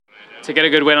to get a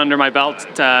good win under my belt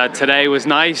today was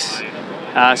nice,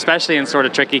 especially in sort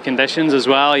of tricky conditions as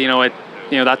well.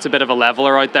 That's a bit of a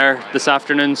leveler out there this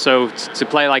afternoon, so to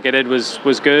play like I did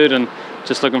was good, and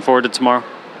just looking forward to tomorrow.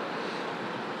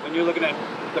 When you're looking at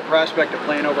the prospect of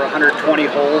playing over 120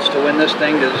 holes to win this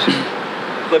thing, does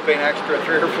clipping extra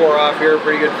 3 or 4 off here a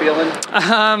pretty good feeling?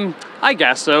 I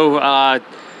guess so.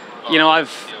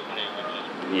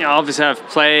 Obviously I've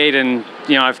played, and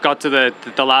I've got to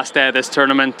the last day of this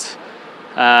tournament.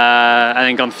 I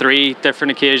think on 3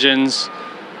 different occasions.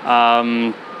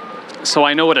 So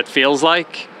I know what it feels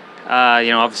like.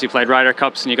 Obviously played Ryder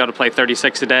Cups, and you got to play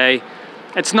 36 a day.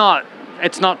 It's not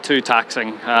too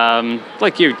taxing.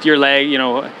 Like your leg,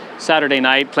 Saturday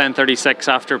night playing 36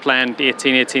 after playing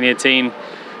 18.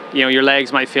 Your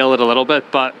legs might feel it a little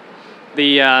bit, but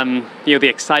the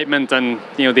excitement and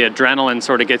the adrenaline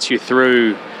sort of gets you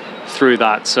through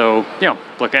that. So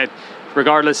look,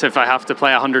 regardless if I have to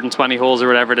play 120 holes or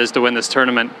whatever it is to win this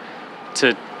tournament,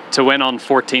 to win on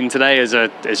 14 today it's a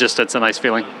nice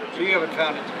feeling. So you haven't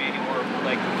found it to be any more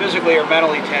like physically or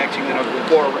mentally taxing than a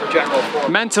general 4?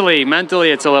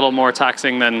 Mentally, it's a little more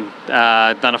taxing than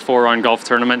a 4-round golf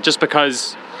tournament, just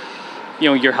because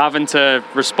you're having to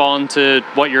respond to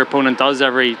what your opponent does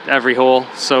every hole.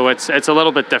 So it's a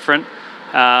little bit different.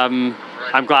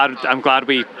 I'm glad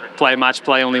we play match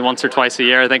play only once or twice a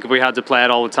year. I think if we had to play it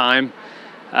all the time,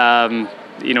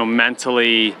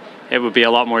 mentally it would be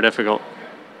a lot more difficult.